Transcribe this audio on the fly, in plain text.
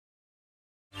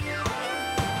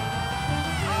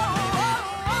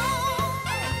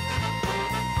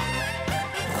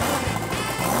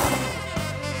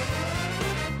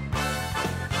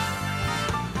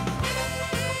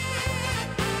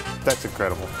That's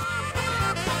incredible.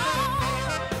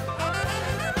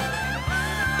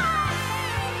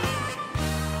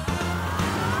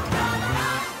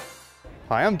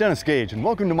 Hi, I'm Dennis Gage, and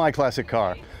welcome to My Classic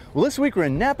Car. Well, this week we're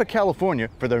in Napa, California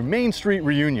for their Main Street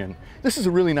reunion. This is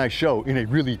a really nice show in a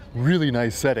really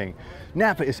nice setting.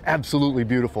 Napa is absolutely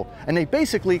beautiful, and they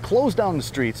basically close down the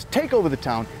streets, take over the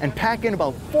town, and pack in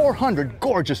about 400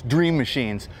 gorgeous dream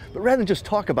machines. But rather than just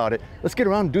talk about it, let's get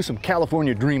around and do some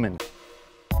California dreaming.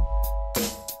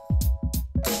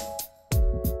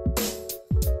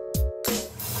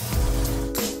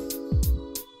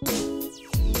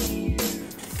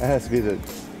 That has to be the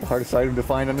hardest item to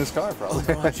find on this car, probably.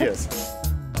 Oh, gosh, yes.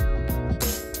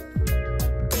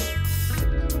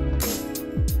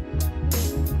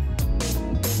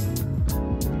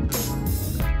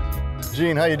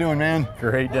 Gene, how you doing, man?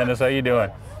 Great, Dennis. How you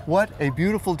doing? What a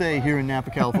beautiful day here in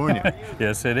Napa, California.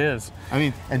 Yes, it is. I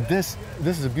mean, and this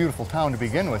is a beautiful town to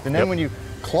begin with. And then when you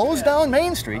close down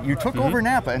Main Street, you took over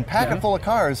Napa and pack it full of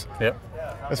cars. Yep.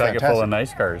 That's pack it full of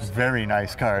nice cars. Very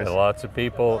nice cars. Lots of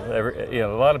people, a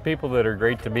lot of people that are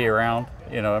great to be around.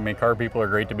 You know, I mean, car people are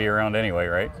great to be around anyway,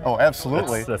 right? Oh,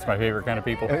 absolutely. That's my favorite kind of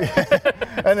people.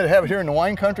 And to have it here in the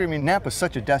wine country, I mean, Napa's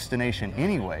such a destination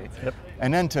anyway. Yep.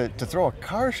 And then to throw a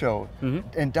car show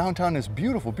in downtown this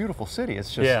beautiful, beautiful city,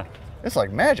 it's just, it's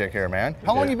like magic here, man.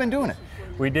 How long have you been doing it?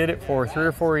 We did it for 3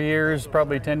 or 4 years,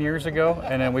 probably 10 years ago,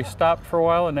 and then we stopped for a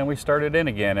while, and then we started in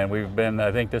again, and we've been,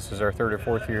 I think this is our 3rd or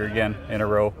 4th year again in a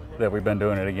row that we've been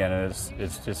doing it again, and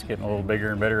it's just getting a little bigger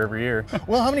and better every year.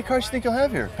 Well, how many cars do you think you'll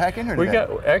have here, pack in here today?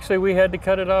 Actually, we had to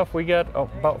cut it off. We got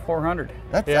about 400.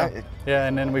 Yeah,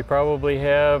 and then we probably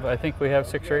have, I think we have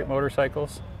 6 or 8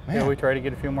 motorcycles. Yeah, we try to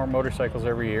get a few more motorcycles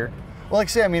every year. Well, like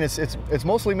I say, I mean, it's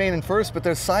mostly Main and First, but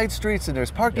there's side streets and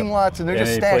there's parking lots and they're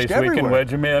just stashed everywhere. We can wedge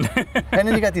them in. And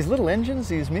then you got these little engines,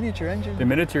 these miniature engines. The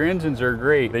miniature engines are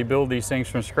great. They build these things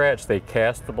from scratch. They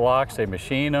cast the blocks, they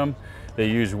machine them. They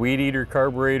use weed eater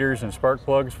carburetors and spark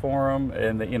plugs for them,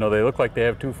 and you know they look like they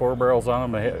have 2 4-barrels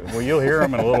on them. Well, you'll hear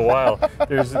them in a little while.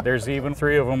 There's even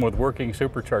 3 of them with working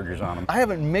superchargers on them. I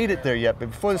haven't made it there yet,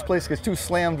 but before this place gets too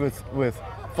slammed with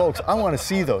folks, I want to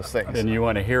see those things. And you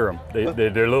want to hear them.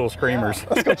 They're little screamers.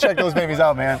 Let's go check those babies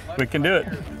out, man. We can do it.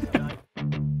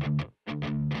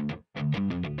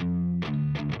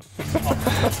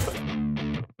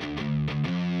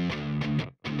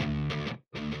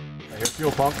 Here's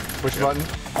fuel pump. Push the button.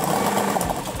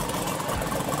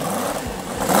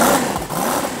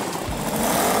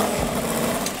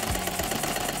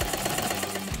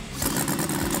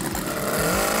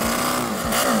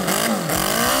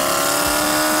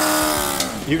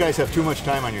 You guys have too much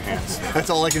time on your hands. That's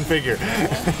all I can figure.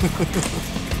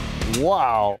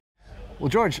 Wow. Well,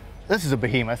 George, this is a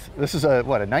behemoth. This is a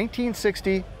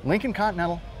 1960 Lincoln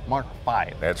Continental Mark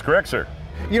V. That's correct, sir.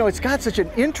 You know, it's got such an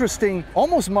interesting,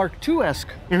 almost Mark II-esque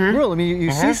grill. I mean,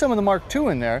 you see some of the Mark II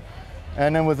in there,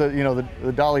 and then with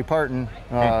the Dolly Parton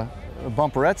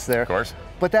bumperettes there. Of course.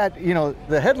 But that,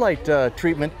 the headlight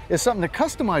treatment is something that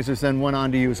customizers then went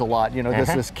on to use a lot. You know,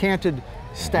 this canted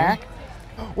stack.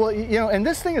 Well, and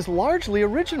this thing is largely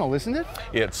original, isn't it?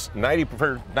 It's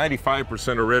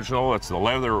 95% original. It's the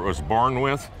leather it was born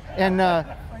with. And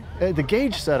the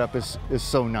Gage setup is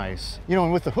so nice.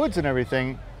 And with the hoods and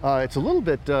everything, it's a little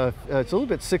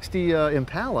bit 60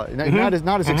 Impala. Not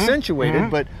as accentuated,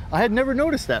 but I had never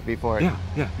noticed that before.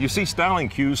 Yeah. You see styling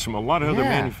cues from a lot of other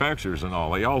manufacturers and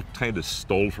all. They all kind of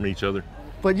stole from each other.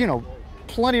 But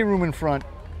plenty of room in front.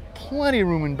 Plenty of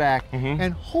room in back,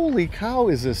 and holy cow,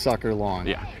 is this sucker long.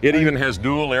 Yeah, it even has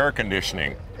dual air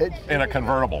conditioning in a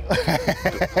convertible.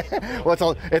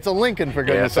 Well, it's a Lincoln, for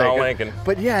goodness sake. It's all Lincoln.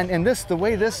 But yeah, and the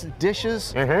way this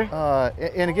dishes,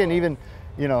 and again, even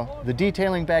the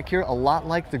detailing back here, a lot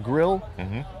like the grill.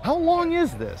 How long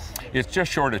is this? It's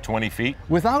just short of 20 feet.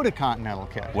 Without a Continental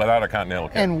cab. Without a Continental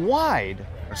cab. And wide.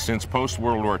 Since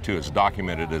post-World War II, it's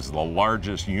documented as the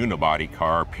largest unibody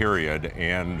car, period,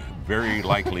 and very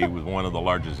likely with one of the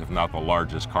largest, if not the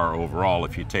largest car overall,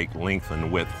 if you take length and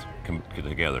width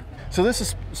together. So this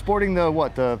is sporting the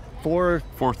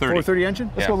 430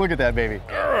 engine? Let's go look at that baby.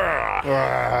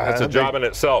 That's a job in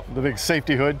itself. The big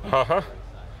safety hood.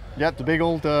 Yep, the big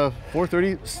old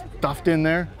 430 stuffed in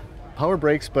there. Power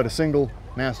brakes, but a single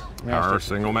master.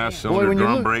 Single master cylinder,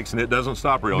 drum brakes, and it doesn't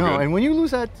stop real good. No, and when you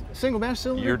lose that single master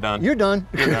cylinder, you're done. You're done.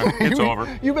 It's over.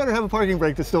 You better have a parking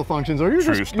brake that still functions, or you're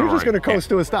just going to coast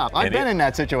to a stop. I've been in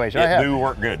that situation. It do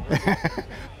work good.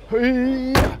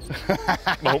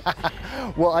 Nope.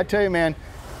 Well, I tell you, man,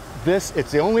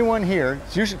 it's the only one here.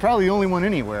 It's usually probably the only one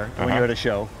anywhere when you're at a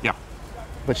show. Yeah.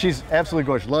 But she's absolutely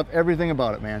gorgeous. Love everything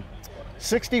about it, man.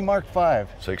 60 Mark V.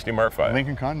 60 Mark V.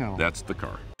 Lincoln Continental. That's the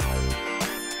car.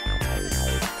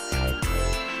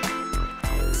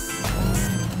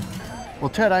 Well,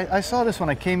 Ted, I saw this when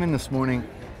I came in this morning,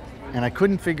 and I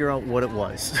couldn't figure out what it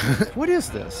was. What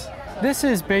is this? This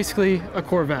is basically a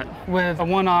Corvette with a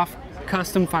one-off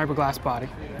custom fiberglass body.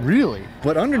 Really?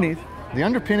 But underneath, the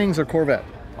underpinnings are Corvette.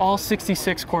 All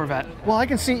 66 Corvette. Well, I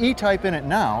can see E-Type in it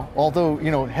now, although,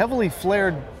 you know, heavily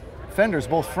flared fenders,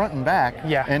 both front and back.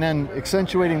 Yeah. And then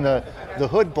accentuating the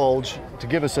hood bulge to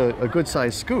give us a good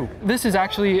sized scoop. This is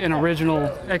actually an original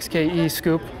XKE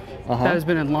scoop that has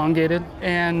been elongated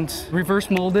and reverse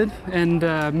molded and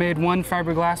made one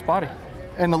fiberglass body.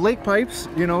 And the lake pipes,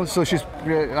 you know, so she's,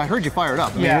 I heard you fired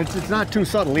up. I Yeah. mean, it's not too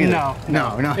subtle either.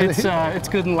 No. It's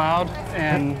good and loud.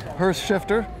 And Hearst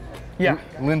shifter. yeah.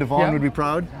 Linda Vaughn Yeah. would be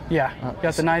proud. Yeah,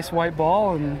 got the nice white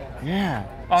ball and Yeah.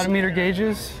 odometer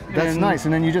gauges. That's and, nice.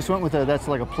 And then you just went with that's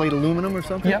like a plate aluminum or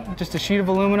something? Yep, just a sheet of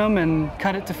aluminum and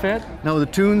cut it to fit. Now the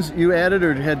tunes you added,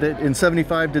 or had that in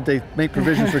 '75? Did they make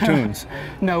provisions for tunes?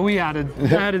 No, we added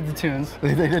the tunes.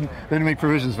 They didn't make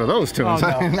provisions for those tunes.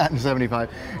 Oh, no. Not in '75.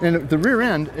 And the rear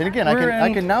end, and again,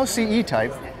 I can now see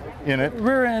E-Type in it.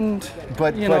 Rear end,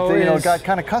 But you know, it got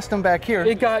kind of custom back here.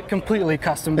 It got completely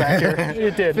custom back here.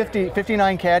 It did.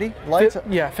 59 Caddy lights.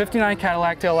 Yeah, 59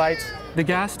 Cadillac tail lights. The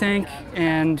gas tank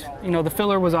and, you know, the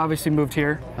filler was obviously moved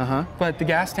here. But the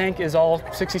gas tank is all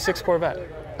 66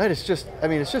 Corvette. That is just, I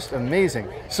mean, it's just amazing.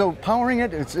 So powering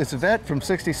it, it's a Vet from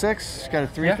 '66. It's got a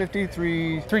 350,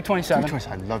 327.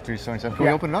 327. I love 327. Can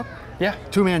we open it up? Yeah.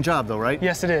 Two-man job though, right?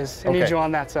 Yes, it is. I Okay. need you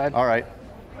on that side. All right.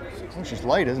 Oh, she's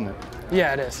light, isn't it?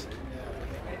 Yeah, it is.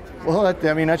 Well,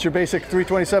 I mean, that's your basic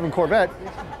 327 Corvette.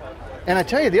 And I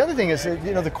tell you, the other thing is,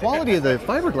 you know, the quality of the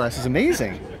fiberglass is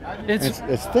amazing.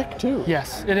 It's thick too.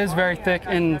 Yes, it is very thick,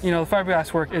 and you know, the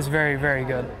fiberglass work is very, very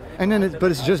good. And then, but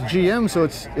it's just GM, so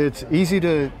it's easy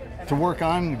to work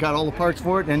on. Got all the parts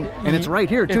for it, and it's right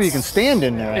here too. You can stand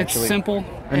in there. Actually, It's simple.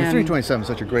 And the 327 is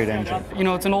such a great engine. You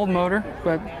know, it's an old motor,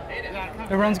 but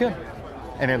it runs good.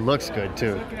 And it looks good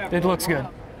too. It looks good.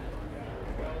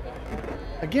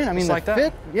 Again, I mean, Just the like that.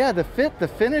 fit, yeah, the fit, the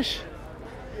finish.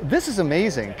 This is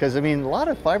amazing because I mean, a lot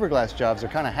of fiberglass jobs are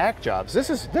kind of hack jobs. This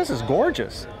is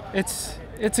gorgeous. It's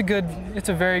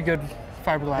a very good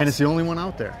fiberglass. And it's the only one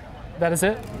out there. That is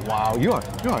it. Wow, you are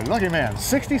a lucky man.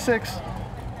 66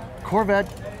 Corvette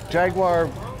Jaguar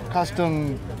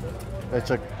Custom.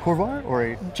 It's a Corvette or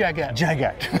a Jagette.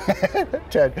 Jagette.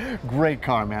 Ted, great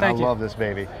car, man. Thank I you. love this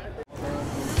baby.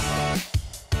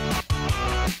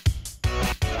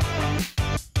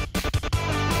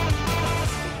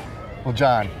 Well,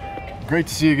 John, great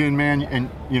to see you again, man. And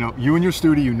you know, you and your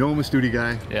Stude, you know I'm a Stude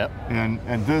guy. Yep.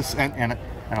 And this and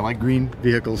I like green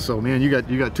vehicles. So man, you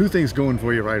got two things going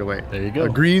for you right away. There you go. A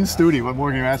green Stude. What more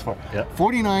can you ask for? Yep.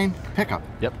 49 pickup.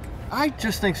 Yep. I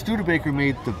just think Studebaker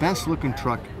made the best looking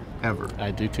truck ever. I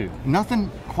do too.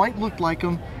 Nothing quite looked like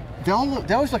them. They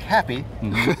always look happy.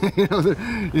 Mm-hmm. You know,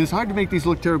 it's hard to make these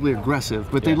look terribly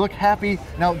aggressive, but they look happy.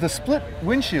 Now the split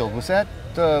windshield, was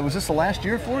this the last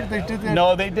year for it? They did that?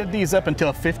 No, they did these up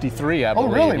until '53, I believe.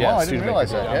 Oh, really? Yeah, Wow, I didn't Studebaker realize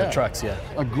did that, on yeah. the trucks, yeah.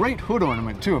 A great hood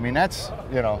ornament too. I mean, that's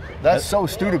so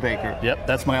Studebaker. Yep,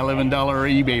 that's my $11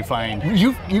 eBay find.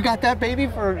 You got that baby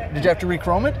for? Did you have to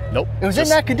rechrome it? Nope. It was in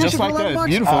that condition just like for $11 that. It's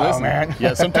beautiful, oh, isn't man. it?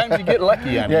 Yeah, sometimes you get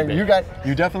lucky on Yeah, eBay.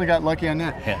 you definitely got lucky on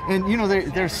that. Yeah. And you know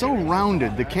they're so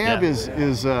rounded. The cab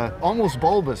is almost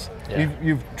bulbous. Yeah.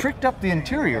 You've tricked up the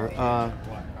interior.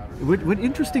 What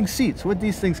interesting seats. What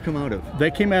these things come out of? They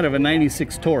came out of a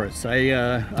 '96 Taurus.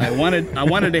 I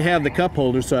wanted to have the cup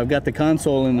holder, so I've got the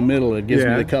console in the middle. It gives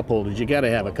me the cup holders. You got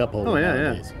to have a cup holder. Oh, yeah,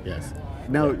 nowadays. Yes.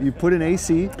 Now you put in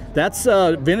AC. That's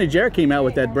Vintage Air came out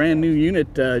with that brand new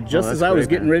unit just as I was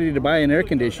great, getting man. ready to buy an air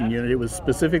conditioning unit. It was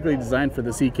specifically designed for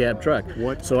the C-Cab truck.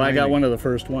 So I got one of the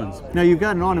first ones. Now you've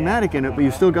got an automatic in it, but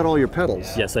you've still got all your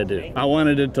pedals. Yes, I do. I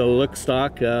wanted it to look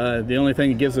stock. The only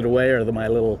thing that gives it away are my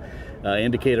little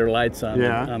indicator lights on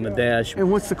the dash.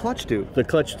 And what's the clutch do? The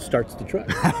clutch starts the truck.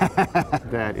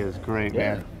 That is great,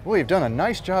 man. Well, you've done a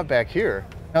nice job back here.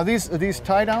 Now these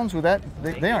tie downs with that,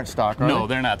 they aren't stock, are No,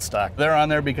 they? they're not stock. They're on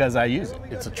there because I use it.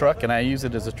 It's a truck and I use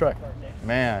it as a truck.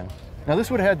 Man. Now this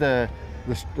would have had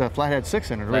the flathead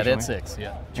 6 in it originally. Flathead 6,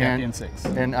 yeah. Champion 6.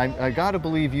 And I gotta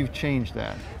believe you've changed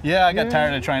that. Yeah, I got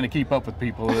tired of trying to keep up with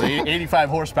people. The 85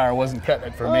 horsepower wasn't cutting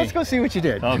it for me. Let's go see what you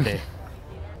did. Okay.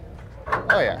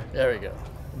 Oh yeah. There we go.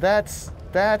 That's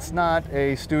not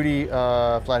a Stude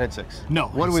flathead 6. No.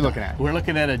 What are we looking at? We're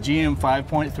looking at a GM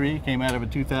 5.3. Came out of a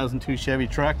 2002 Chevy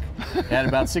truck. Had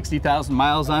about 60,000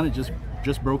 miles on it.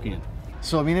 Just broke in.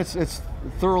 So I mean, it's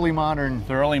thoroughly modern.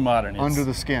 Thoroughly modern. It's Under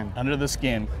the skin. Under the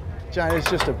skin. John, it's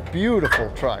just a beautiful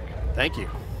truck. Thank you.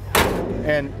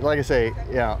 And like I say,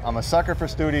 yeah, I'm a sucker for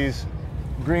Studes.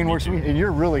 Green works for me, and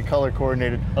you're really color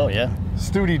coordinated. Oh yeah.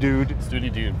 Stude dude.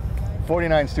 Stude dude.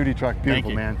 49 Stude truck,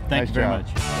 beautiful, man. Thank you very much.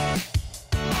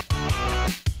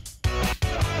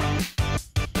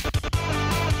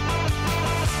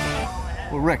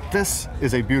 Well, Rick, this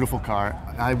is a beautiful car.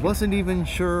 I wasn't even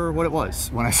sure what it was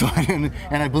when I saw it, and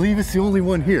I believe it's the only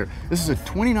one here. This is a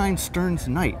 29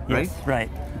 Stearns-Knight, right? Yes, right.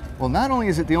 Well, not only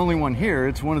is it the only one here,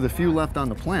 it's one of the few left on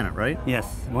the planet, right? Yes,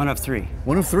 one of three.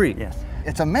 One of three? Yes.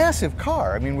 It's a massive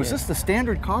car. I mean, was this the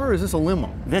standard car or is this a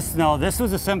limo? This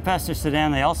was a 7-passenger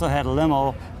sedan. They also had a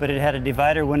limo, but it had a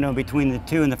divider window between the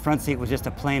two, and the front seat was just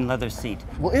a plain leather seat.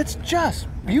 Well, it's just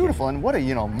beautiful, and what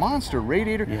a monster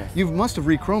radiator. Yes. You must have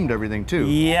re-chromed everything too.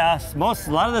 Yes, a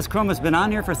lot of this chrome has been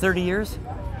on here for 30 years,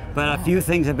 but a few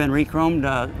things have been re-chromed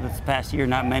this past year,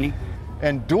 not many.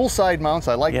 And dual side mounts,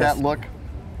 I like Yes. that look.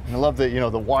 And I love the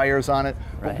the wires on it.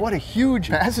 Right. But what a huge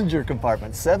passenger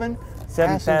compartment. Seven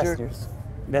passengers.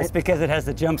 That's because it has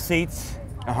the jump seats.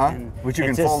 Which you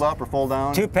can it's just fold up or fold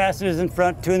down. 2 passengers in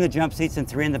front, 2 in the jump seats, and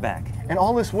 3 in the back. And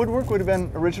all this woodwork would have been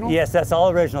original? Yes, that's all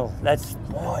original. That's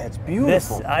Boy, it's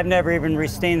beautiful. I've never even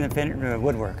restained the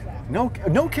woodwork. No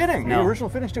kidding. No. The original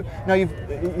finish too. Now you've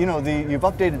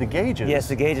updated the gauges. Yes,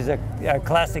 the gauges are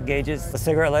classic gauges. The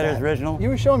cigarette lighter is original. You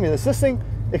were showing me this. This thing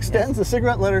extends the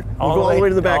cigarette lighter all the way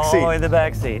to the back seat. All the way to the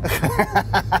back seat.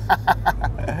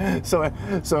 So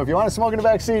if you want to smoke in the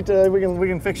back seat, we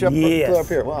can fix you up, Yes. up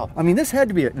here. Wow. I mean, this had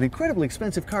to be an incredibly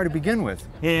expensive car to begin with.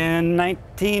 In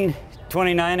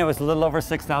 1929, it was a little over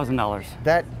 $6,000.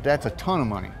 That's a ton of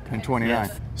money in 29.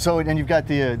 Yes. So, and you've got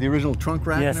the original trunk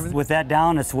rack and Yes, everything? with that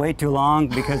down, it's way too long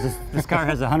because this car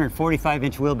has a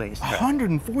 145-inch wheelbase.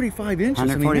 145 inches?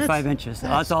 145 inches.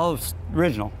 That's all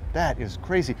original. That is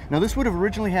crazy. Now, this would have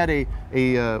originally had a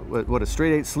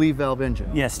straight 8 sleeve valve engine.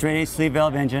 Yes, straight 8 sleeve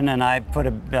valve engine, and I put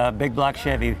a Big Block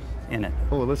Chevy in it.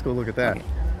 Oh, let's go look at that. Okay.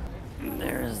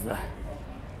 There's the...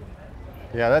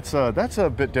 Yeah, that's a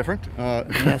bit different.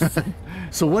 Yes.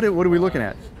 So what are we looking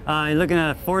at? You're looking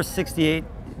at a 468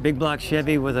 Big Block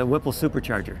Chevy with a Whipple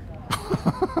Supercharger.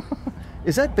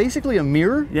 Is that basically a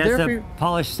mirror? Yes, there for a you?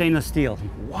 polished stainless steel.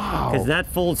 Wow. Because that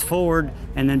folds forward,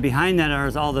 and then behind that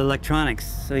are all the electronics,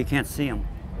 so you can't see them.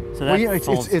 So that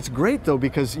folds. It's great though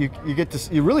because you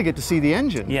really get to see the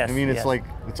engine. Yes. I mean, it's yes. like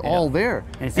it's all there.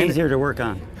 And it's easier to work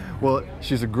on. Well,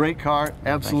 she's a great car,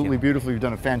 absolutely beautiful. You've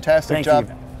done a fantastic Thank job.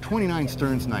 you. 29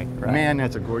 Stearns-Knight. Right. Man,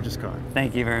 that's a gorgeous car.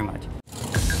 Thank you very much.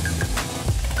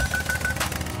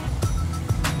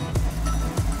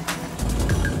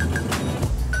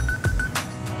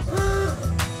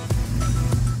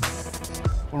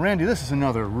 Well, Randy, this is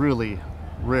another really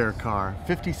rare car.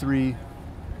 53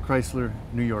 Chrysler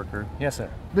New Yorker. Yes, sir.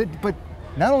 But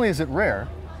not only is it rare,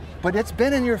 but it's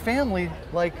been in your family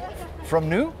like from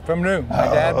new? From new. My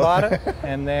dad bought it,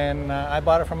 and then I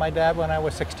bought it from my dad when I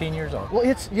was 16 years old. Well,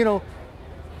 it's,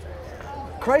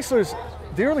 Chryslers,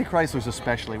 the early Chryslers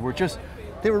especially,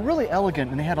 they were really elegant,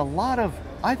 and they had a lot of,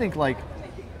 I think, like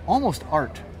almost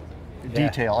art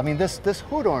detail. I mean, this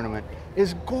hood ornament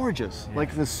is gorgeous,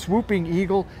 like the swooping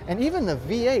eagle, and even the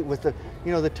V8 with the,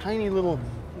 the tiny little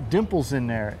dimples in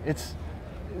there.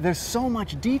 There's so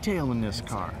much detail in this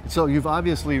car. So you've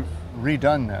obviously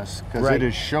redone this because it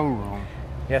is showroom.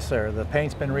 Yes, sir. The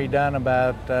paint's been redone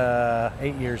about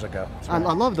 8 years ago. I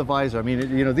love the visor. I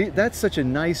mean, that's such a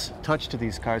nice touch to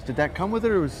these cars. Did that come with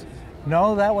it, or was?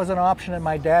 No, that was an option that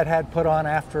my dad had put on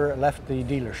after it left the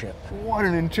dealership. What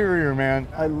an interior, man.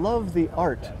 I love the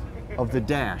art of the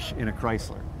dash in a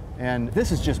Chrysler. And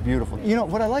this is just beautiful.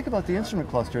 What I like about the instrument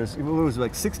cluster is, it was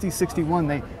like 60, 61,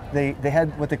 they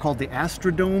had what they called the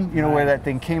Astrodome, where that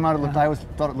thing came out. I always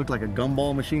thought it looked like a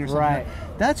gumball machine or something. Right.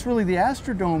 That's really the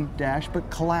Astrodome dash, but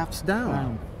collapsed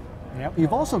down. Yep.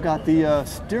 You've also got the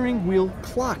steering wheel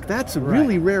clock. That's a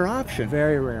really rare option.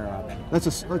 Very rare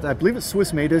option. I believe it's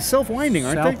Swiss made. It's self-winding,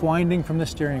 aren't they? Self-winding from the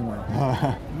steering wheel.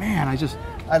 Man,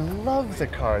 I love the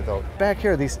car though. Back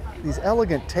here, these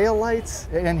elegant tail lights,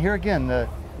 and here again, the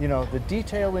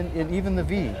detail in even the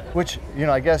V, which,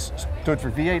 I guess stood for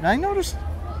V8. And I noticed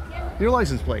your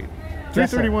license plate,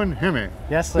 331 Hemi.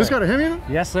 Yes, sir. This got a Hemi in it?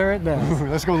 Yes, sir, it does.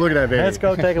 Let's go look at that baby. Let's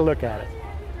go take a look at it.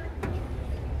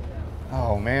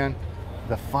 Oh man,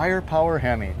 the Firepower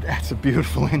Hemi. That's a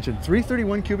beautiful engine.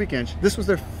 331 cubic inch. This was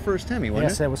their first Hemi, wasn't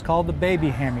it? Yes, it was called the Baby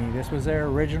Hemi. This was their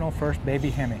original first Baby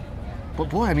Hemi. But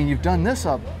boy, I mean, you've done this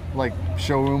up like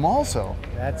showroom also.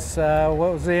 That's what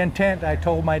was the intent. I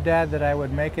told my dad that I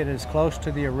would make it as close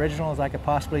to the original as I could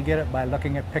possibly get it by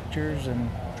looking at pictures and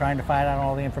trying to find out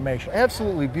all the information.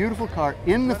 Absolutely beautiful car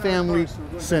in the family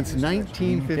since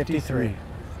 1953.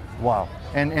 Wow.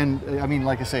 And I mean,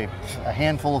 like I say, a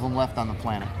handful of them left on the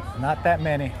planet. Not that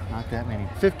many. Not that many.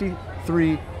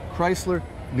 53 Chrysler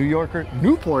New Yorker,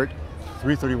 Newport,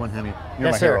 331 Hemi. You're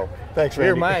Yes, my sir. hero. Thanks, Randy.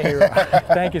 You're my hero.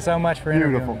 Thank you so much for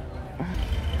interviewing Beautiful. me.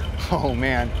 Oh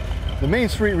man, the Main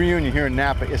Street Reunion here in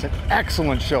Napa is an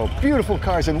excellent show. Beautiful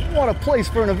cars, and what a place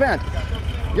for an event.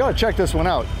 You ought to check this one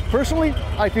out. Personally,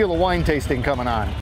 I feel a wine tasting coming on.